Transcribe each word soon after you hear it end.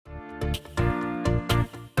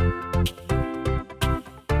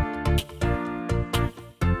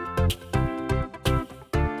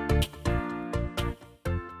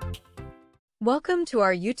Welcome to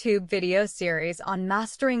our YouTube video series on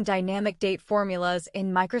mastering dynamic date formulas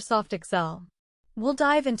in Microsoft Excel. We'll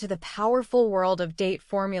dive into the powerful world of date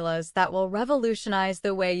formulas that will revolutionize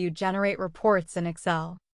the way you generate reports in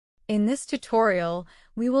Excel. In this tutorial,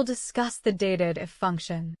 we will discuss the DATEDIF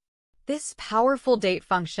function. This powerful date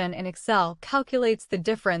function in Excel calculates the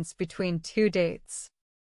difference between two dates.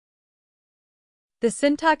 The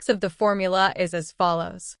syntax of the formula is as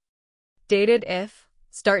follows. DATEDIF,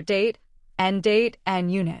 start date, end date,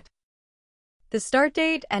 and unit. The start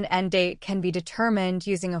date and end date can be determined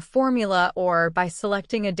using a formula or by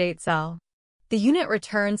selecting a date cell. The unit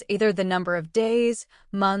returns either the number of days,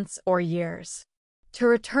 months, or years. To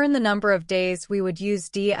return the number of days, we would use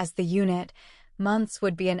D as the unit, months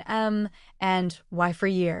would be an M, and Y for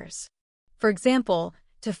years. For example,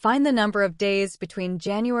 to find the number of days between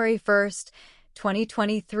January 1st,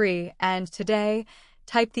 2023 and today,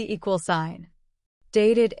 type the equal sign.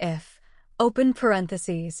 DATEDIF, open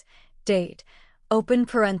parentheses, date, open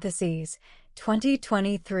parentheses,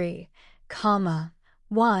 2023, comma,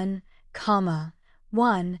 1, comma,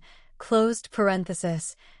 1, closed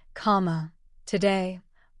parenthesis, comma, today,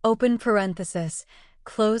 open parenthesis,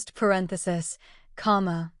 closed parenthesis,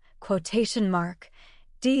 comma, quotation mark,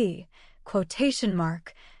 D, quotation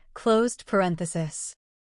mark, closed parenthesis.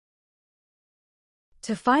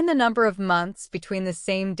 To find the number of months between the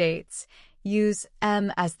same dates, use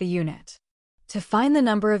M as the unit. To find the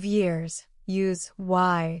number of years, use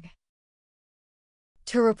Y.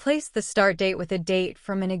 To replace the start date with a date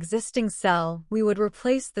from an existing cell, we would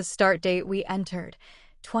replace the start date we entered,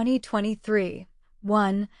 2023,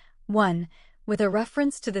 1/1, with a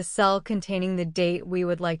reference to the cell containing the date we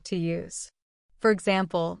would like to use. For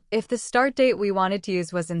example, if the start date we wanted to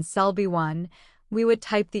use was in cell B1, we would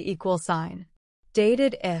type the equal sign.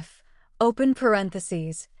 DATEDIF, open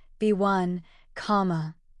parentheses, B1,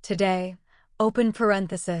 comma, today, open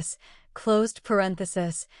parenthesis, closed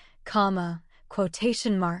parenthesis, comma,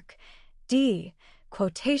 quotation mark, D,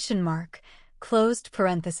 quotation mark, closed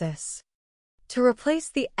parenthesis. To replace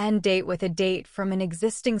the end date with a date from an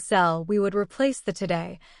existing cell, we would replace the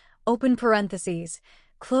today, open parentheses,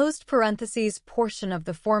 closed parentheses portion of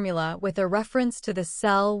the formula with a reference to the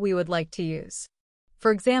cell we would like to use.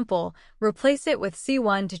 For example, replace it with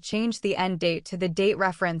C1 to change the end date to the date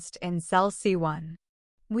referenced in cell C1.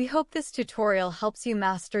 We hope this tutorial helps you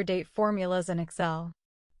master date formulas in Excel.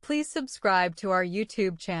 Please subscribe to our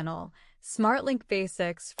YouTube channel, SmartLink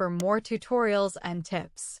Basics, for more tutorials and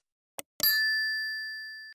tips.